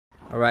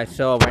All right,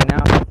 so right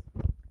now,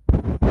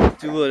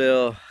 let's do a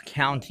little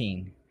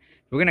counting.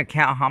 We're gonna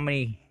count how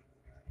many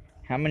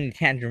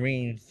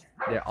tangerines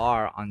there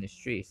are on the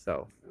street.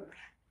 So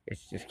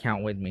let's just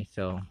count with me.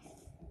 So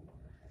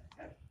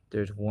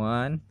there's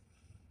one,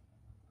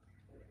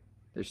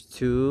 there's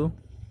two,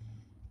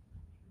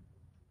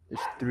 there's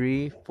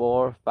three,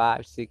 four,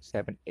 five, six,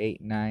 seven,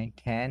 eight, nine,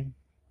 10,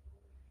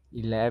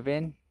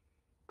 11,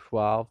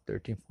 12,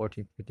 13,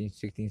 14, 15,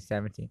 16,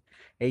 17,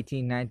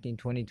 18, 19,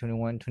 20,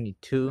 21,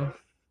 22,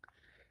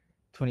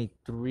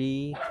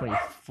 23,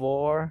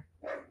 24.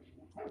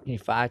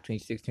 25,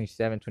 26,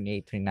 27,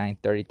 28, 29,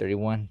 30,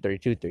 31,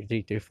 32,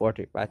 33, 34,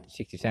 35,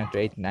 67,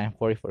 38, 39,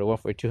 40, 41,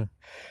 42,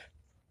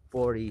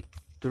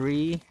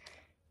 43,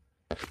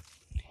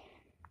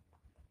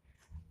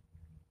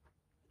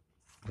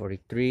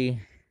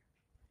 43,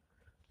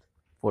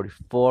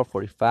 44,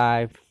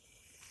 45,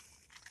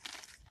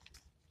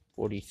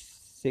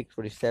 46,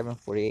 47,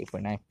 48,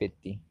 49,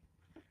 50.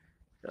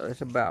 So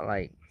it's about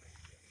like,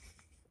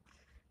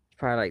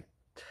 probably like,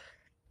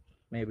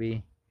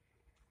 maybe,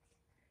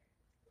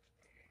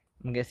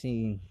 I'm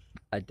guessing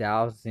a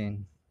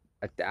thousand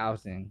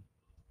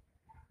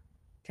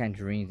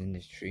tangerines in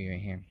this tree right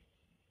here.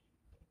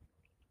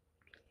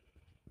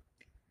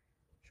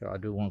 So I'll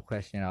do one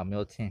question.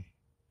 Milton,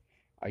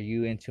 are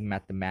you into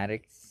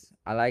mathematics?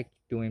 I like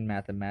doing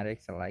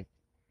mathematics.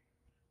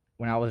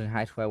 When I was in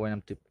high school, I went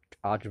up to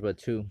algebra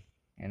 2,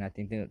 and I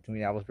think that, to me,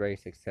 that was very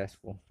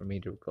successful for me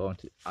to go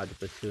into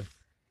algebra 2.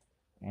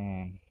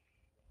 And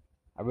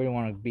I really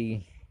want to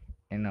be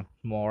in a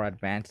more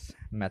advanced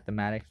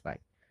mathematics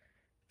like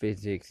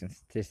physics and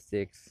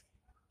statistics.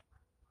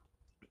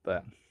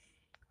 But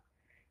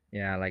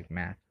yeah, I like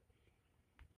math.